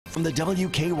From the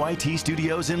WKYT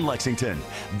studios in Lexington,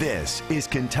 this is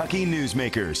Kentucky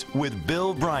Newsmakers with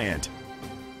Bill Bryant.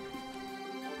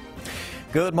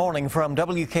 Good morning from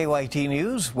WKYT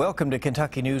News. Welcome to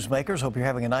Kentucky Newsmakers. Hope you're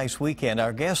having a nice weekend.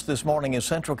 Our guest this morning is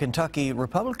Central Kentucky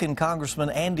Republican Congressman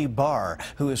Andy Barr,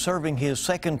 who is serving his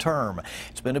second term.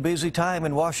 It's been a busy time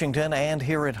in Washington and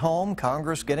here at home.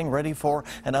 Congress getting ready for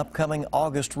an upcoming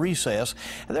August recess.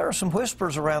 There are some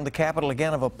whispers around the Capitol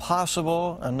again of a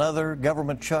possible another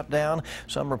government shutdown.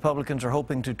 Some Republicans are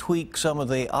hoping to tweak some of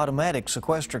the automatic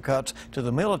sequester cuts to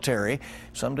the military.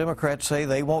 Some Democrats say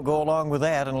they won't go along with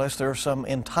that unless there are some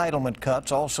entitlement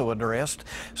cuts also addressed,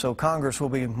 so Congress will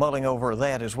be mulling over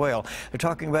that as well. They're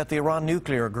talking about the Iran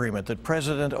nuclear agreement that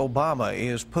President Obama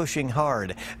is pushing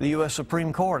hard. The U.S.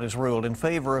 Supreme Court has ruled in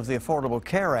favor of the Affordable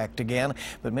Care Act again,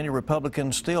 but many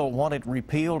Republicans still want it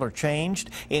repealed or changed.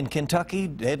 In Kentucky,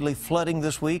 deadly flooding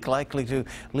this week, likely to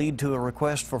lead to a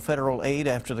request for federal aid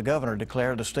after the governor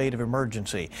declared a state of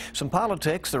emergency. Some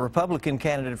politics, the Republican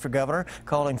candidate for governor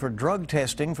calling for drug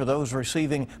testing for those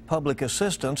receiving public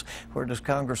assistance. Where does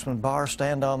Congressman Barr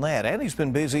stand on that? And he's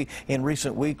been busy in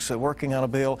recent weeks working on a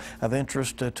bill of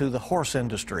interest to the horse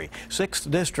industry.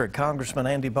 6th District Congressman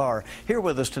Andy Barr here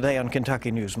with us today on Kentucky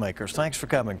Newsmakers. Thanks for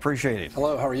coming. Appreciate it.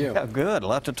 Hello, how are you? Yeah, good. A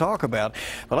lot to talk about.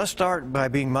 Well, let's start by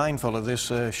being mindful of this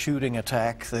shooting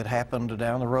attack that happened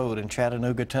down the road in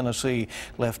Chattanooga, Tennessee.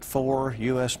 Left 4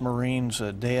 U.S. Marines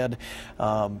dead.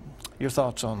 Your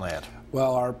thoughts on that?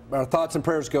 Well, our thoughts and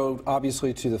prayers go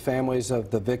obviously to the families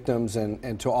of the victims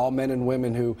and to all men and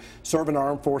women who serve in our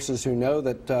armed forces who know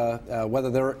that whether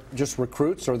they're just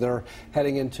recruits or they're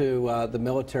heading into the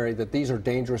military, that these are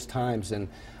dangerous times. And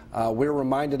we're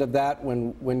reminded of that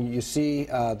when you see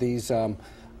these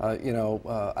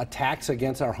attacks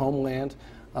against our homeland.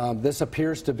 This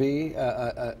appears to be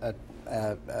a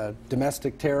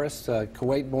domestic terrorist,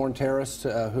 Kuwait-born terrorist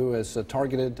who has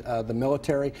targeted the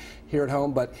military here at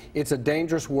home. But it's a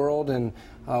dangerous world, and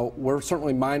we're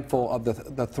certainly mindful of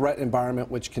the threat environment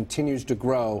which continues to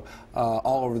grow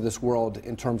all over this world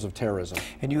in terms of terrorism.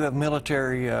 And you have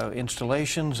military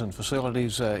installations and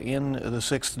facilities in the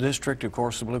 6th District, of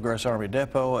course, the Bluegrass Army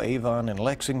Depot, Avon and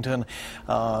Lexington,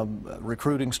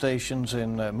 recruiting stations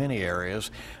in many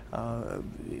areas.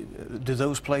 Do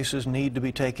those places need to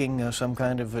be taking some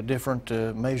kind of different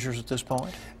measures at this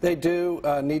point? They do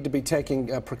need to be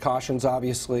taking precautions,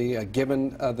 obviously,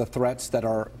 given the threats that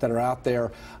are out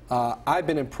there. I've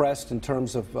been impressed in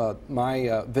terms of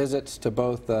my visits to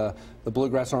both the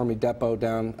Bluegrass Army Depot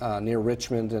down near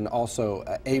Richmond and also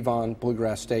Avon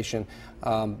Bluegrass Station.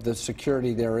 The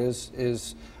security there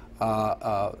is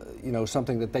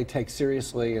something that they take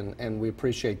seriously, and we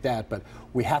appreciate that, but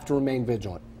we have to remain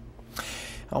vigilant.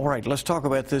 All right, let's talk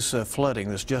about this flooding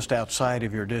that's just outside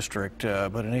of your district,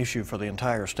 but an issue for the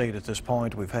entire state at this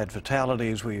point. We've had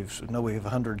fatalities. We have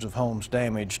hundreds of homes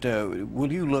damaged.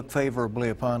 Will you look favorably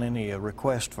upon any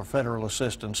request for federal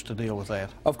assistance to deal with that?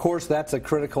 Of course, that's a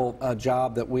critical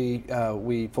job that we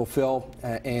fulfill,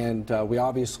 and we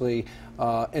obviously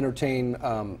entertain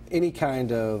any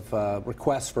kind of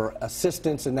request for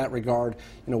assistance in that regard.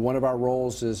 You know, one of our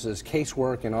roles is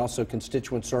casework and also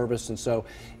constituent service, and so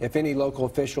if any local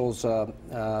officials,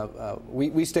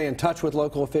 we stay in touch with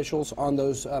local officials on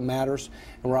those matters,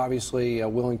 and we're obviously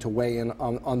willing to weigh in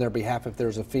on their behalf if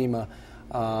there's a FEMA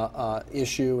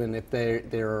issue and if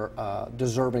they're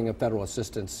deserving of federal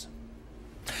assistance.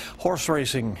 Horse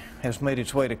racing has made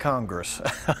its way to Congress.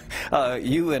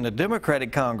 You and a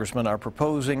Democratic congressman are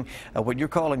proposing what you're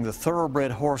calling the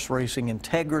Thoroughbred Horse Racing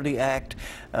Integrity Act,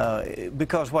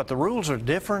 because what, the rules are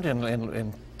different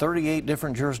in 38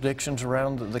 different jurisdictions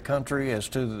around the country as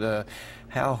to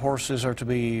how horses are to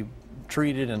be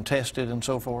treated and tested and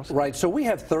so forth? Right. So we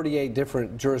have 38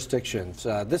 different jurisdictions.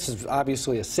 This is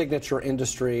obviously a signature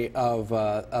industry of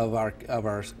our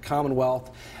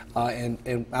Commonwealth,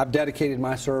 and I've dedicated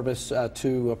my service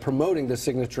to promoting the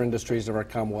signature industries of our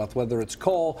Commonwealth, whether it's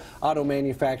coal, auto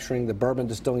manufacturing, the bourbon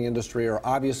distilling industry, or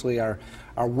obviously our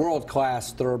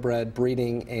world-class thoroughbred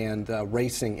breeding and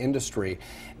racing industry.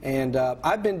 And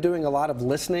I've been doing a lot of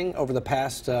listening over the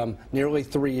past nearly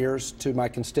 3 years to my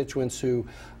constituents who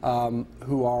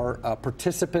are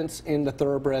participants in the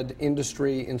thoroughbred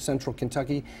industry in Central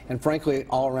Kentucky and frankly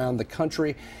all around the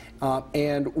country.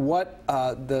 And what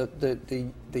the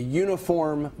the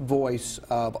uniform voice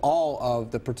of all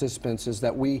of the participants is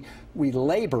that we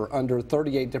labor under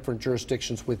 38 different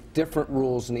jurisdictions with different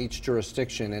rules in each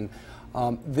jurisdiction. And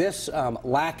this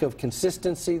lack of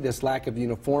consistency, this lack of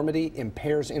uniformity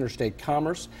impairs interstate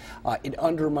commerce. It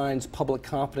undermines public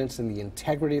confidence in the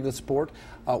integrity of the sport.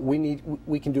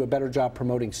 We can do a better job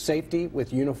promoting safety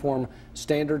with uniform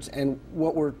standards, and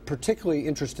what we're particularly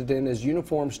interested in is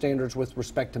uniform standards with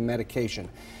respect to medication,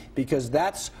 because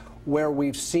that's where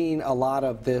we've seen a lot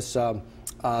of this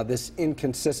this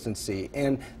inconsistency.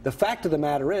 And the fact of the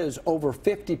matter is, over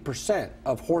 50%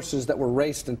 of horses that were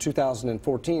raced in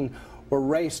 2014 were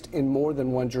raced in more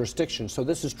than one jurisdiction. So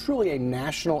this is truly a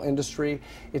national industry.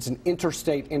 It's an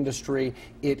interstate industry.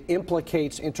 It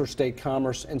implicates interstate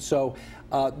commerce, and so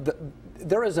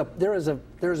there is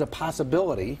a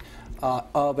possibility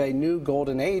of a new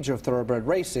golden age of thoroughbred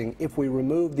racing if we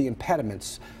remove the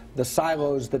impediments, the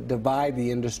silos that divide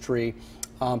the industry.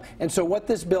 And so what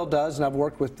this bill does, and I've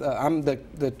worked with, I'm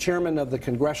the chairman of the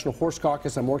Congressional Horse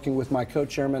Caucus. I'm working with my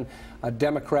co-chairman, a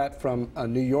Democrat from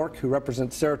New York who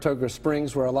represents Saratoga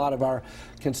Springs, where a lot of our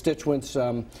constituents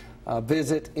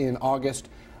visit in August.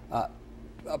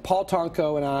 Paul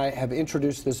Tonko and I have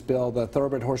introduced this bill, the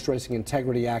Thoroughbred Horse Racing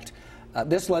Integrity Act.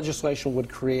 This legislation would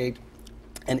create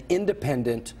an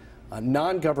independent,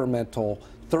 non-governmental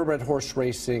thoroughbred horse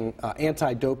racing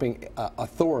anti-doping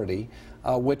authority,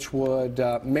 which would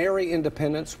marry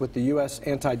independence with the U.S.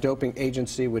 Anti-Doping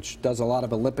Agency, which does a lot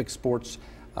of Olympic sports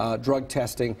drug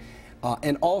testing,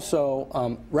 and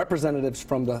also representatives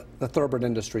from the thoroughbred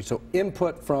industry. So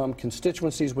input from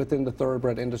constituencies within the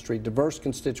thoroughbred industry, diverse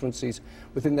constituencies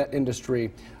within that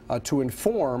industry, to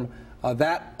inform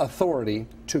that authority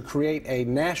to create a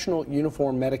national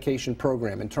uniform medication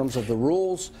program in terms of the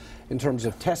rules, in terms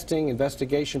of testing,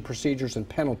 investigation procedures, and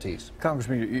penalties.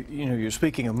 Congressman, you're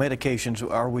speaking of medications.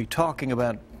 Are we talking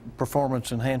about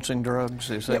performance-enhancing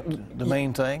drugs? Is that the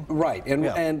main thing? Right,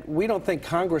 and we don't think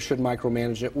Congress should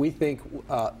micromanage it. We think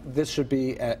this should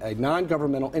be a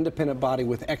non-governmental independent body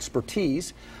with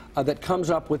expertise that comes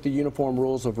up with the uniform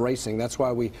rules of racing. That's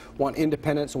why we want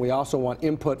independence, and we also want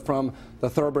input from the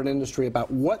thoroughbred industry about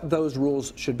what those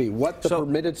rules should be, what the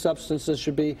permitted substances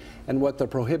should be, and what the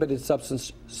prohibited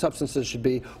substances should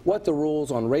be, what the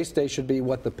rules on race day should be,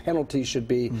 what the penalties should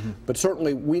be. But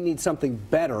certainly we need something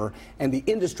better, and the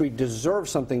industry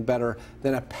deserves something better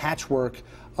than a patchwork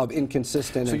of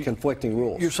inconsistent and conflicting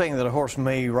rules. You're saying that a horse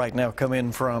may right now come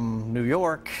in from New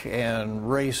York and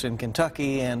race in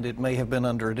Kentucky, and it may have been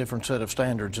under a different set of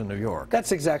standards in New York.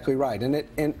 That's exactly right, and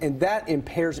that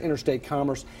impairs interstate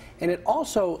commerce, and it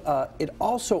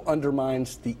also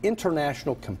undermines the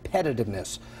international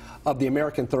competitiveness of the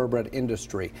American thoroughbred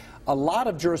industry. A lot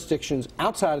of jurisdictions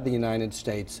outside of the United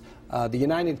States, the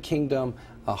United Kingdom,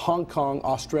 Hong Kong,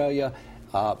 Australia,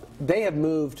 they have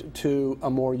moved to a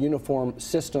more uniform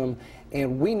system,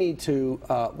 and we need to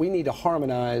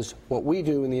harmonize what we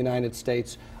do in the United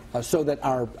States so that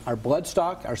our blood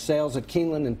stock, our sales at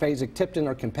Keeneland and Fasig-Tipton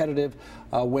are competitive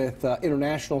with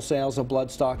international sales of blood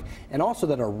stock, and also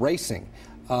that our racing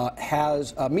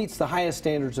meets the highest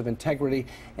standards of integrity,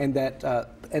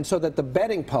 and so that the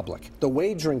betting public, the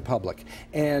wagering public,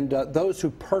 and those who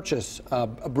purchase a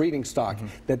breeding stock,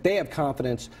 that they have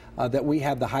confidence that we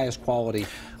have the highest quality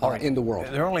in the world.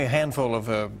 There are only a handful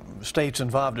of states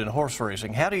involved in horse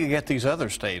racing. How do you get these other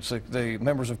states, the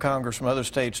members of Congress from other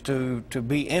states, to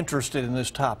be interested in this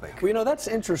topic? Well, you know, that's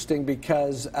interesting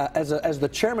because as the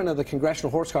chairman of the Congressional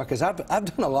Horse Caucus, I've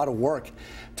done a lot of work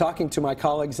talking to my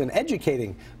colleagues and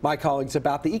educating my colleagues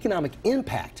about the economic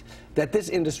impact that this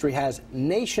industry has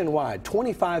nationwide.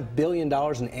 $25 billion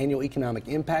in annual economic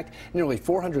impact, nearly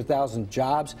 400,000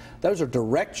 jobs. Those are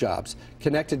direct jobs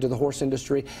connected to the horse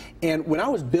industry. And when I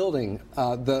was building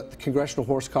the Congressional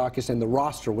Horse Caucus and the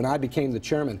roster, when I became the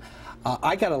chairman,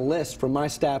 I got a list from my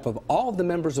staff of all of the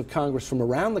members of Congress from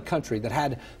around the country that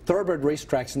had thoroughbred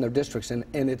racetracks in their districts, and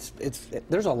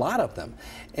there's a lot of them.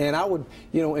 And I would,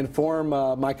 inform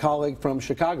my colleague from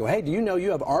Chicago, hey, do you know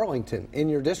you have Arlington in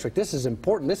your district? This is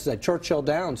important. This is at Churchill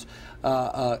Downs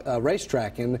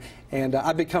racetrack, and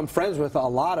I've become friends with a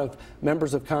lot of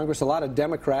members of Congress, a lot of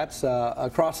Democrats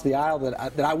across the aisle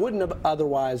that I wouldn't have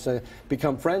otherwise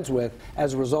become friends with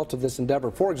as a result of this endeavor.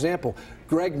 For example,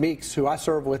 Greg Meeks, who I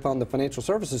serve with on the Financial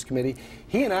Services Committee,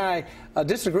 he and I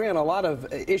disagree on a lot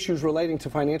of issues relating to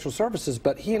financial services,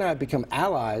 but he and I have become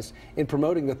allies in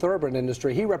promoting the thoroughbred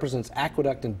industry. He represents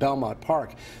Aqueduct in Belmont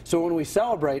Park. So when we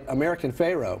celebrate American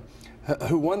Pharaoh,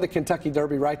 who won the Kentucky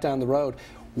Derby right down the road,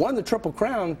 won the Triple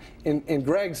Crown in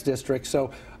Greg's district.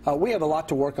 So we have a lot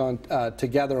to work on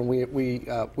together, and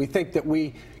we think that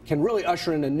we can really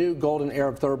usher in a new golden era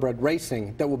of thoroughbred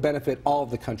racing that will benefit all of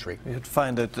the country. You have to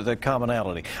find that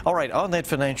commonality. All right, on that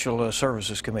Financial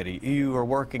Services Committee, you are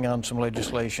working on some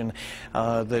legislation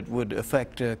that would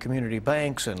affect community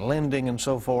banks and lending and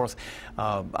so forth.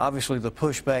 Obviously, the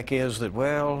pushback is that,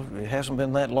 well, it hasn't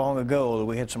been that long ago that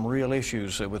we had some real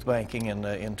issues with banking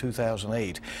in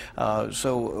 2008.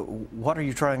 So what are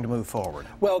you trying to move forward?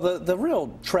 Well, the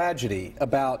real tragedy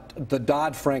about the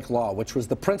Dodd-Frank law, which was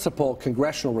the principal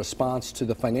congressional response to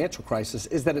the financial crisis,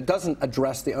 is that it doesn't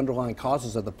address the underlying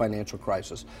causes of the financial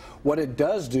crisis. What it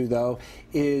does do, though,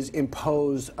 is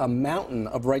impose a mountain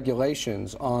of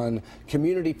regulations on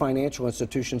community financial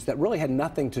institutions that really had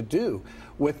nothing to do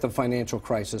with the financial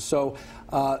crisis. So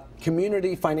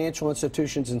community financial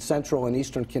institutions in central and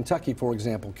eastern Kentucky, for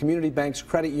example, community banks,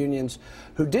 credit unions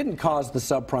who didn't cause the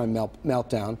subprime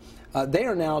meltdown, they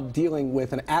are now dealing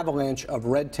with an avalanche of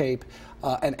red tape,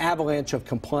 an avalanche of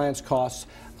compliance costs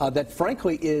that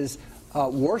frankly is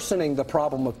worsening the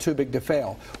problem of too big to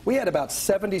fail. We had about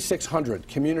 7,600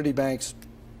 community banks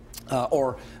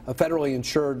or federally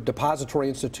insured depository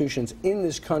institutions in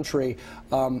this country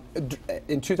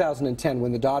in 2010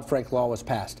 when the Dodd-Frank law was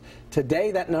passed.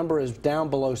 Today that number is down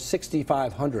below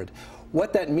 6,500.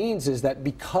 What that means is that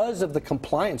because of the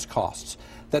compliance costs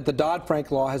that the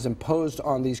Dodd-Frank law has imposed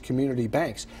on these community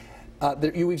banks,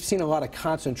 we've seen a lot of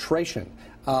concentration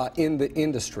in the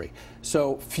industry.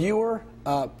 So fewer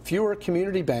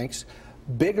community banks.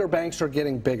 Bigger banks are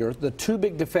getting bigger. The too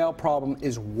big to fail problem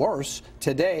is worse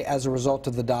today as a result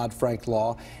of the Dodd-Frank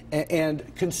law,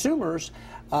 and consumers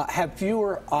have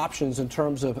fewer options in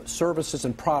terms of services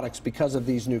and products because of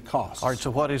these new costs. All right,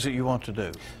 so what is it you want to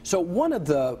do? So one of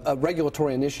the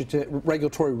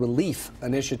regulatory relief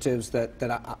initiatives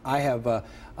that I have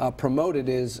promoted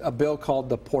is a bill called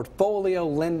the Portfolio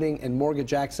Lending and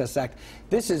Mortgage Access Act.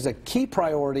 This is a key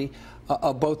priority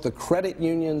of both the credit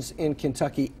unions in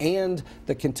Kentucky and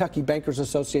the Kentucky Bankers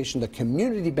Association, the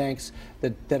community banks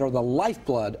that are the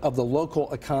lifeblood of the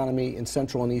local economy in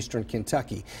central and eastern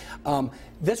Kentucky.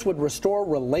 This would restore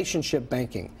relationship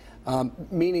banking,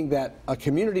 meaning that a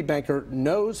community banker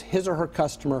knows his or her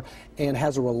customer and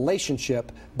has a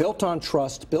relationship built on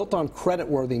trust, built on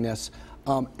creditworthiness,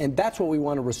 and that's what we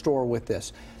want to restore with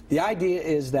this. The idea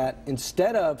is that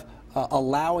instead of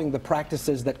allowing the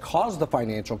practices that caused the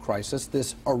financial crisis,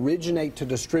 this originate to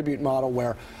distribute model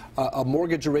where a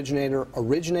mortgage originator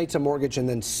originates a mortgage and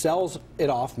then sells it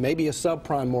off, maybe a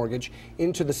subprime mortgage,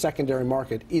 into the secondary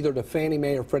market, either to Fannie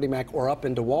Mae or Freddie Mac or up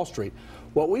into Wall Street.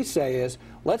 What we say is,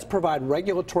 let's provide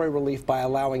regulatory relief by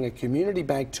allowing a community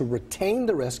bank to retain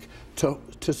the risk, to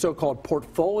so-called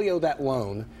portfolio that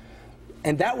loan,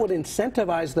 and that would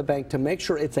incentivize the bank to make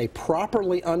sure it's a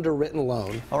properly underwritten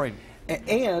loan. All right.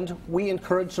 And we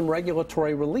encourage some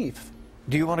regulatory relief.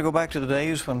 Do you want to go back to the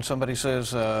days when somebody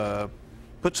says,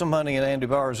 put some money in Andy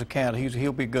Barr's account,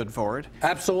 he'll be good for it?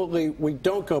 Absolutely, we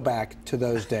don't go back to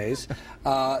those days.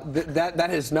 That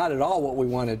is not at all what we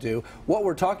want to do. What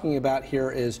we're talking about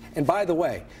here is, and by the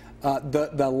way,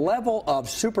 the level of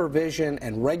supervision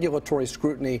and regulatory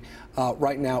scrutiny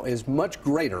right now is much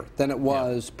greater than it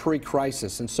was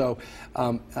pre-crisis. And so,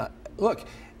 look,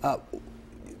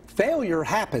 failure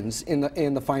happens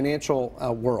in the financial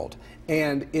world,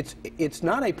 and it's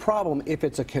not a problem if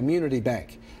it's a community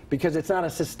bank, because it's not a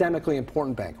systemically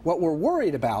important bank. What we're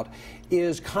worried about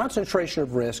is concentration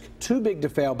of risk, too big to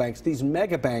fail banks, these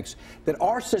mega banks that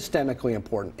are systemically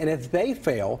important. And if they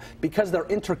fail because they're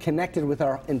interconnected with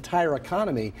our entire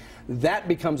economy, that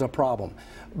becomes a problem.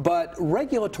 But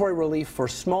regulatory relief for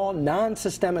small,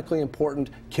 non-systemically important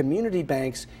community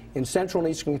banks in central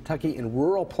and eastern Kentucky, in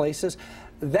rural places,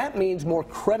 that means more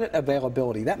credit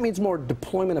availability. That means more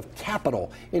deployment of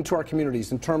capital into our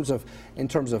communities in terms of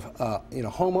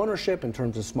home ownership, in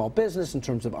terms of small business, in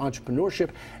terms of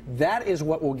entrepreneurship. That is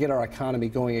what will get our economy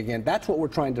going again. That's what we're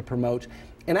trying to promote.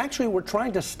 And actually, we're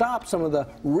trying to stop some of the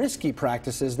risky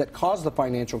practices that caused the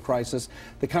financial crisis,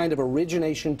 the kind of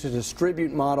origination to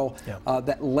distribute model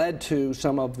that led to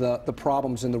some of the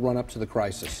problems in the run-up to the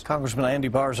crisis. Congressman Andy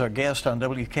Barr is our guest on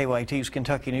WKYT's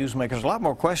Kentucky Newsmakers. A lot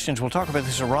more questions. We'll talk about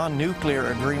this Iran nuclear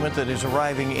agreement that is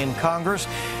arriving in Congress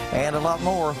and a lot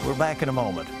more. We're back in a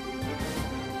moment.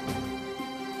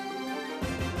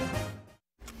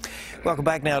 Welcome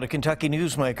back now to Kentucky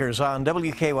Newsmakers. On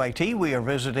WKYT, we are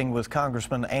visiting with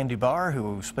Congressman Andy Barr,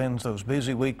 who spends those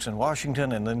busy weeks in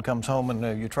Washington and then comes home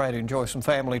and you try to enjoy some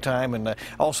family time and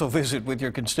also visit with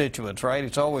your constituents, right?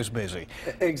 It's always busy.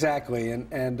 Exactly,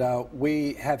 and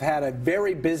we have had a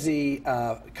very busy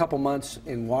couple months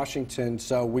in Washington,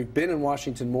 so we've been in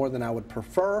Washington more than I would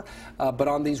prefer, but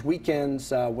on these weekends,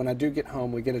 when I do get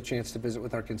home, we get a chance to visit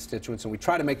with our constituents, and we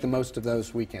try to make the most of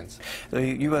those weekends. The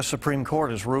U.S. Supreme Court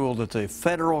has ruled that the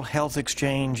federal health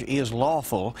exchange is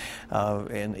lawful,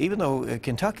 and even though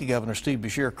Kentucky Governor Steve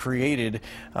Beshear created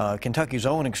Kentucky's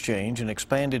own exchange and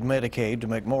expanded Medicaid to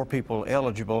make more people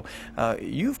eligible,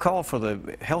 you've called for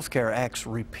the Health Care Act's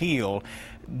repeal.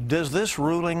 Does this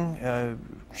ruling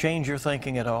change your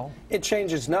thinking at all? It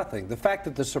changes nothing. The fact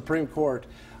that the Supreme Court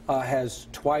has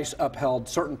twice upheld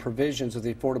certain provisions of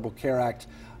the Affordable Care Act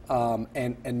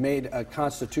and made a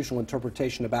constitutional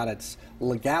interpretation about its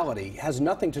legality has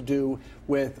nothing to do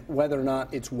with whether or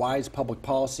not it's wise public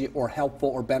policy or helpful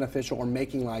or beneficial or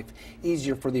making life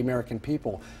easier for the American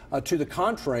people. To the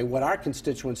contrary, what our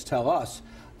constituents tell us,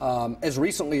 as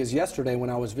recently as yesterday when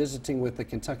I was visiting with the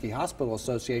Kentucky Hospital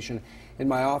Association in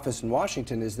my office in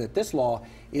Washington, is that this law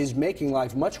is making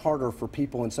life much harder for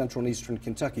people in central and eastern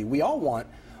Kentucky. We all want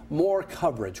more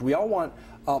coverage. We all want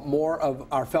more of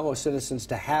our fellow citizens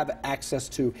to have access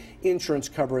to insurance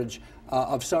coverage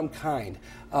of some kind.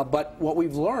 But what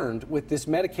we've learned with this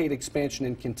Medicaid expansion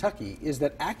in Kentucky is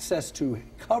that access to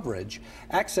coverage,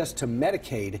 access to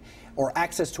Medicaid, or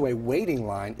access to a waiting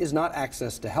line is not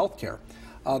access to health care.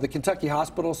 The Kentucky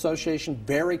Hospital Association,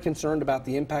 very concerned about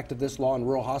the impact of this law in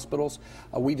rural hospitals.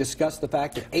 We discussed the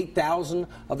fact that 8,000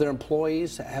 of their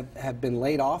employees have been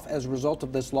laid off as a result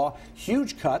of this law.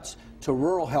 Huge cuts to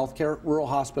rural health care, rural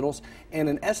hospitals, and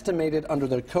an estimated, under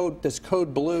the this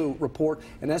Code Blue report,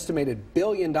 an estimated $1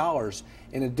 billion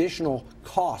in additional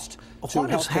cost to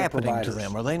health care providers. What is happening to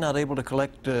them? Are they not able to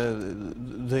collect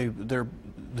their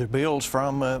bills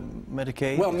from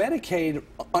Medicaid? Well, Medicaid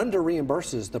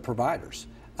under-reimburses the providers.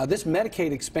 This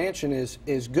Medicaid expansion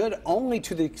is good only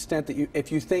to the extent that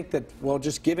if you think that, well,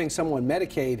 just giving someone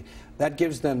Medicaid, that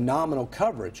gives them nominal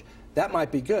coverage. That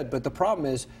might be good, but the problem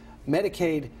is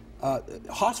Medicaid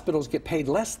hospitals get paid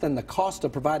less than the cost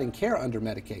of providing care under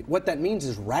Medicaid. What that means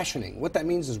is rationing. What that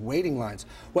means is waiting lines.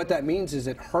 What that means is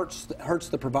it hurts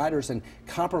the providers and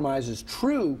compromises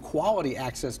true quality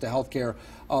access to health care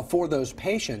for those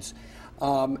patients.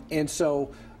 And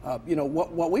so, you know,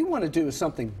 what we want to do is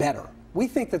something better. We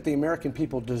think that the American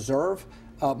people deserve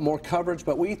more coverage,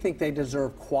 but we think they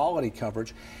deserve quality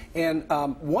coverage. And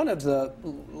one of the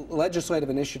legislative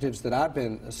initiatives that I've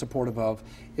been supportive of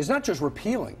is not just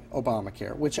repealing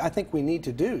Obamacare, which I think we need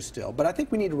to do still, but I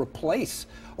think we need to replace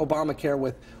Obamacare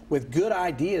with good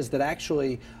ideas that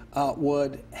actually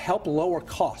would help lower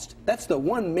cost. That's the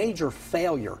one major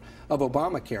failure of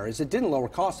Obamacare, is it didn't lower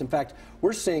costs. In fact,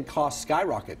 we're seeing costs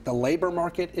skyrocket. The labor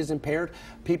market is impaired.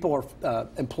 People are,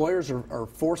 employers are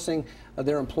forcing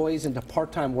their employees into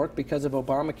part-time work because of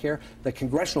Obamacare. The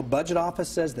Congressional Budget Office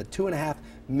says that 2.5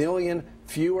 million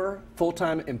fewer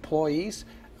full-time employees,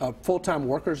 full-time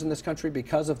workers in this country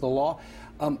because of the law.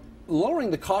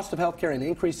 Lowering the cost of health care and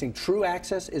increasing true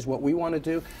access is what we want to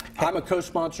do. I'm a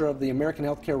co-sponsor of the American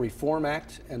Health Care Reform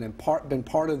Act and been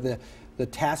part of the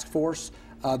task force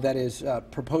that is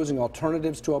proposing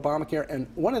alternatives to Obamacare. And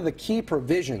one of the key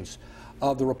provisions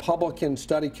of the Republican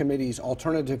Study Committee's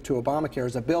alternative to Obamacare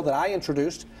is a bill that I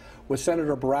introduced with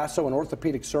Senator Barrasso, an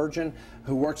orthopedic surgeon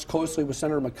who works closely with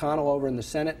Senator McConnell over in the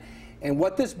Senate. And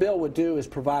what this bill would do is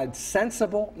provide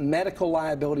sensible medical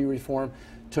liability reform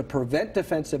to prevent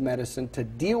defensive medicine, to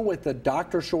deal with the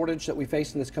doctor shortage that we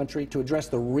face in this country, to address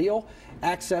the real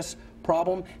access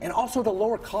problem, and also the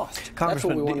lower cost. That's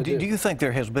what we want to do. Do you think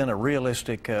there has been a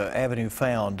realistic avenue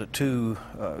found to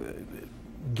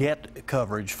get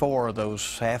coverage for those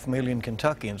 500,000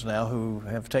 Kentuckians now who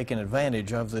have taken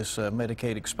advantage of this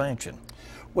Medicaid expansion?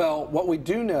 Well, what we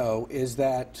do know is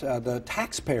that the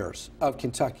taxpayers of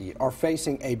Kentucky are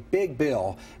facing a big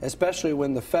bill, especially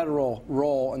when the federal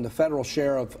role and the federal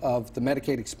share of the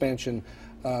Medicaid expansion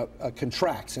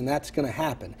contracts, and that's going to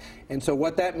happen. And so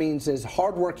what that means is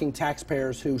hardworking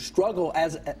taxpayers who struggle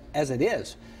as it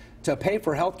is to pay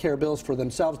for health care bills for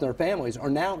themselves and their families are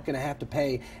now going to have to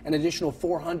pay an additional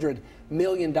 $400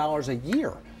 million a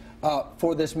year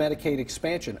for this Medicaid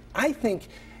expansion. I think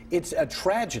it's a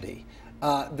tragedy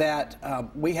that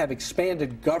we have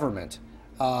expanded government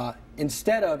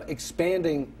instead of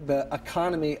expanding the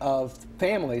economy of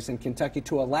families in Kentucky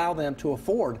to allow them to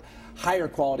afford higher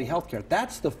quality health care.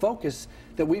 That's the focus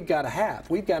that we've got to have.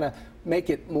 We've got to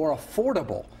make it more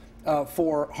affordable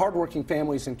for hardworking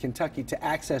families in Kentucky to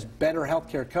access better health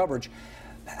care coverage.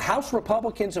 House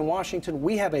Republicans in Washington,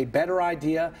 we have a better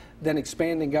idea than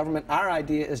expanding government. Our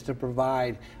idea is to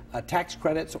provide tax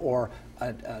credits or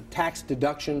a tax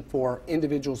deduction for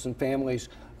individuals and families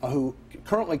who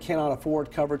currently cannot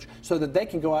afford coverage, so that they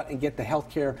can go out and get the health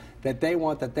care that they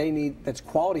want, that they need, that's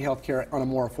quality health care on a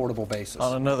more affordable basis.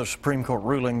 On another Supreme Court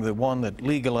ruling, the one that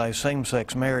legalized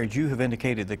same-sex marriage, you have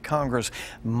indicated that Congress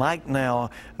might now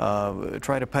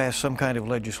try to pass some kind of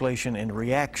legislation in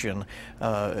reaction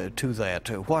to that.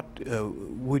 What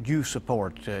would you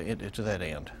support to that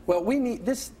end? Well, we need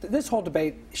this whole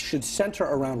debate should center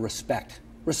around respect.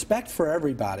 Respect for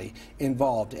everybody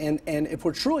involved. And if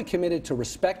we're truly committed to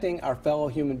respecting our fellow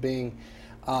human being,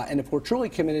 and if we're truly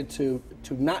committed to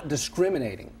not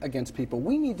discriminating against people,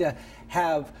 we need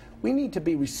to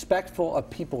be respectful of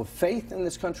people of faith in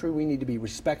this country. We need to be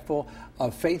respectful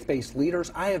of faith-based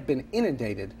leaders. I have been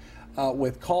inundated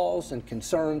with calls and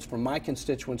concerns from my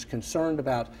constituents concerned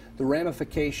about the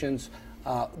ramifications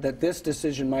that this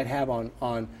decision might have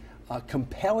on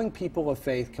compelling people of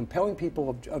faith, compelling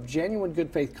people of genuine good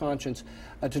faith conscience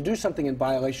to do something in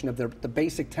violation of the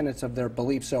basic tenets of their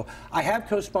beliefs. So I have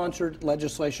co-sponsored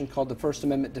legislation called the First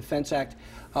Amendment Defense Act,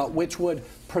 which would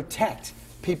protect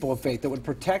people of faith, that would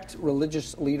protect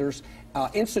religious leaders,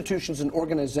 institutions and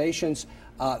organizations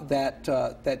that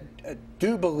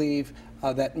do believe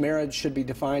that marriage should be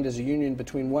defined as a union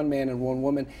between one man and one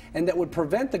woman, and that would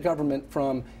prevent the government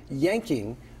from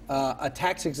yanking a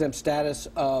tax-exempt status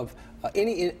of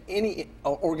any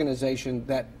organization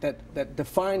that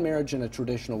define marriage in a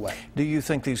traditional way. Do you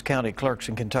think these county clerks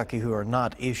in Kentucky who are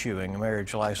not issuing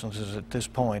marriage licenses at this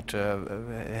point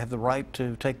have the right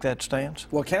to take that stance?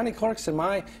 Well, county clerks in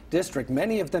my district,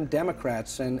 many of them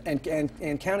Democrats,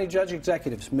 and county judge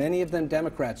executives, many of them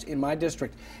Democrats in my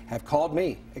district, have called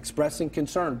me expressing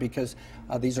concern because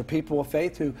these are people of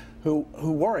faith who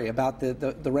worry about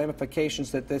the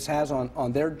ramifications that this has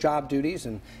on their job duties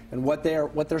and what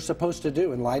they're supposed to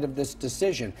do in light of this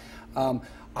decision.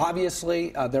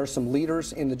 Obviously, there are some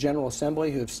leaders in the General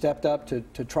Assembly who have stepped up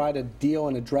to try to deal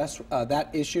and address that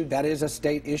issue. That is a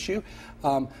state issue.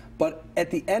 But at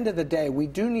the end of the day, we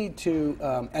do need to,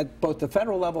 at both the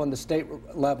federal level and the state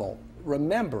level,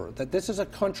 remember that this is a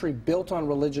country built on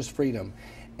religious freedom,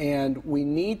 and we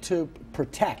need to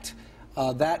protect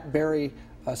that very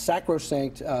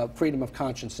sacrosanct freedom of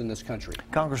conscience in this country.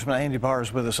 Congressman Andy Barr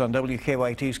is with us on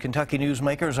WKYT's Kentucky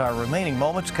Newsmakers. Our remaining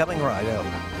moments coming right up.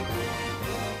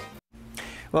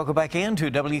 Welcome back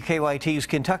into WKYT's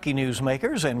Kentucky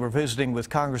Newsmakers, and we're visiting with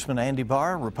Congressman Andy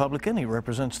Barr, Republican. He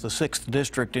represents the 6th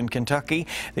District in Kentucky.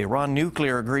 The Iran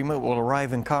nuclear agreement will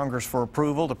arrive in Congress for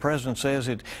approval. The president says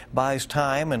it buys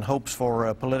time and hopes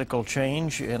for political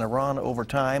change in Iran over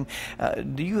time.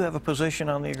 Do you have a position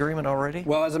on the agreement already?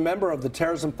 Well, as a member of the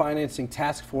Terrorism Financing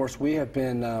Task Force, we have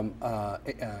been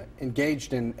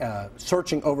engaged in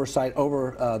searching oversight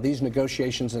over these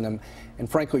negotiations, and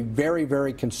frankly very,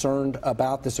 very concerned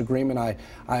about this agreement. I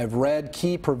have read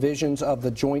key provisions of the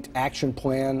Joint Action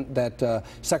Plan that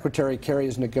Secretary Kerry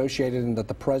has negotiated and that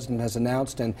the President has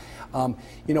announced. And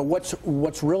you know,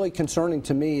 what's really concerning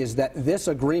to me is that this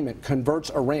agreement converts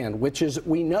Iran, which is,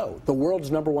 we know, the world's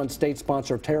 #1 state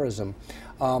sponsor of terrorism,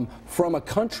 from a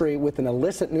country with an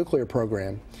illicit nuclear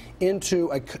program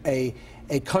into a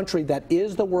country that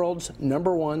is the world's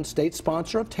 #1 state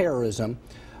sponsor of terrorism,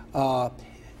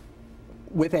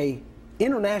 with a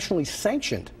internationally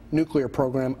sanctioned nuclear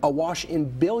program awash in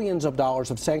billions of dollars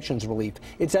of sanctions relief.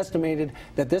 It's estimated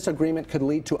that this agreement could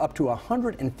lead to up to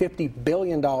 $150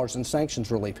 billion in sanctions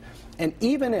relief. And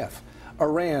even if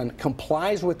Iran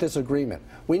complies with this agreement,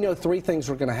 we know 3 things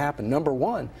are going to happen. Number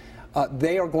one,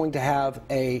 they are going to have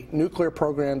a nuclear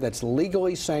program that's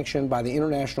legally sanctioned by the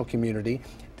international community.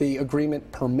 The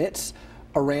agreement permits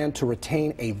Iran to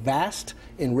retain a vast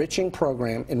enrichment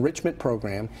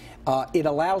program. It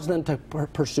allows them to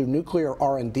pursue nuclear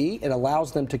R&D. It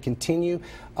allows them to continue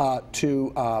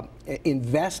to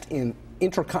invest in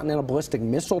intercontinental ballistic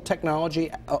missile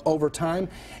technology over time.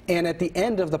 And at the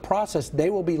end of the process, they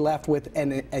will be left with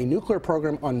a nuclear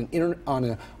program on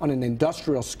an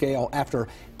industrial scale after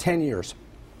 10 years.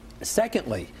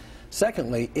 Secondly,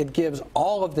 it gives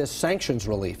all of this sanctions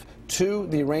relief to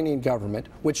the Iranian government,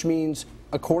 which means,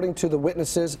 according to the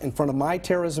witnesses in front of my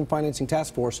Terrorism Financing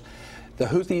Task Force, the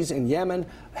Houthis in Yemen,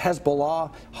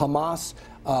 Hezbollah, Hamas,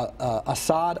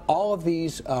 Assad, all of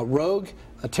these rogue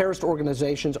terrorist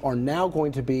organizations are now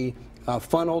going to be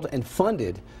funneled and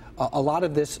funded a lot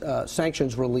of this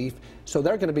sanctions relief, so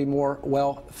they're going to be more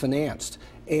well financed.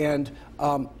 And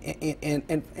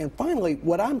finally,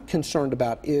 what I'm concerned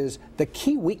about is the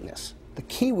key weakness the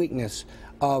key weakness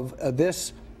of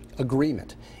this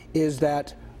agreement is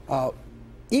that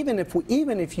even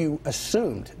if you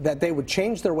assumed that they would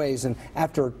change their ways, and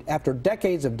after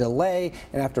decades of delay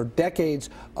and after decades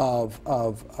of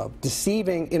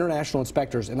deceiving international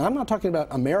inspectors, and I'm not talking about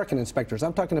American inspectors,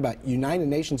 I'm talking about United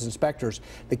Nations inspectors,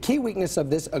 the key weakness of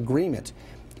this agreement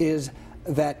is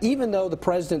that even though the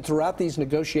president throughout these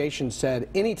negotiations said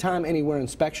anytime, anywhere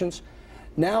inspections,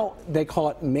 now they call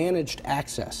it managed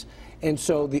access. And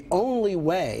so the only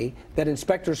way that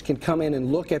inspectors can come in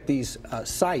and look at these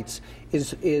sites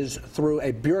is through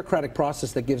a bureaucratic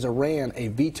process that gives Iran a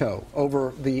veto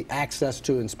over the access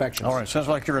to inspections. All right, sounds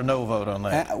like you're a no vote on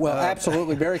that. Well,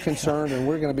 absolutely, very concerned, and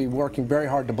we're going to be working very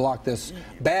hard to block this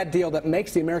bad deal that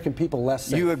makes the American people less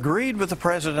safe. You agreed with the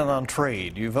president on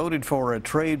trade. You voted for a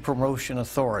trade promotion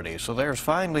authority. So there's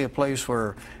finally a place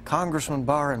where Congressman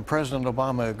Barr and President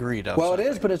Obama agreed on Well, something. it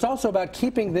is, but it's also about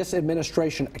keeping this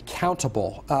administration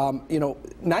accountable. You know,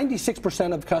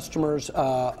 96% of customers,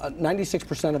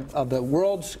 96% of the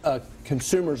world's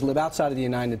consumers live outside of the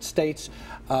United States.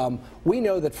 We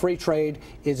know that free trade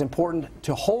is important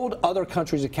to hold other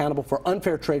countries accountable for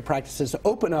unfair trade practices, to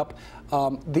open up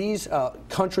these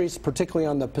countries, particularly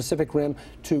on the Pacific Rim,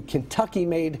 to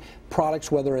Kentucky-made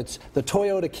products, whether it's the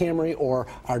Toyota Camry or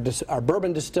our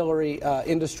bourbon distillery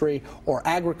industry or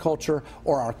agriculture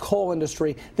or our coal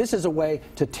industry. This is a way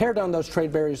to tear down those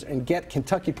trade barriers and get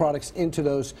Kentucky products into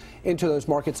those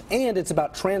markets, and it's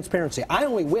about transparency. I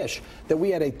only wish that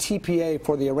we had a TPA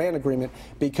for the Iran agreement,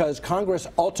 because Congress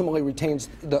ultimately retains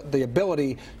the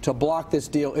ability to block this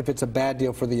deal if it's a bad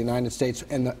deal for the United States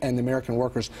and the American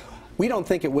workers. We don't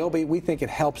think it will be. We think it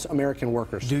helps American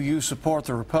workers. Do you support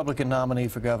the Republican nominee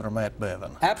for Governor, Matt Bevin?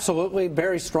 Absolutely,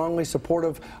 very strongly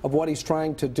supportive of what he's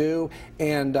trying to do,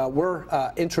 and we're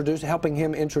helping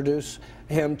him introduce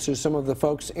him to some of the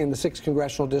folks in the 6th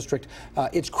Congressional District.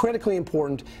 It's critically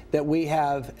important that we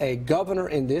have a governor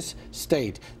in this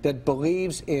state that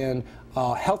believes in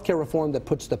health care reform, that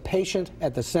puts the patient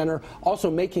at the center,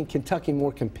 also making Kentucky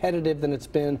more competitive than it's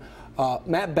been.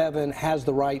 Matt Bevin has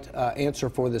the right answer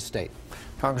for this state.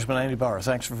 Congressman Andy Barr,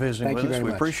 thanks for visiting with us.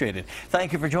 We appreciate it.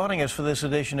 Thank you for joining us for this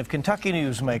edition of Kentucky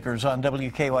Newsmakers on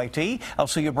WKYT. I'll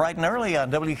see you bright and early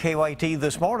on WKYT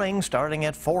this morning, starting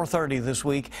at 4:30 this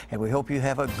week, and we hope you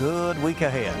have a good week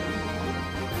ahead.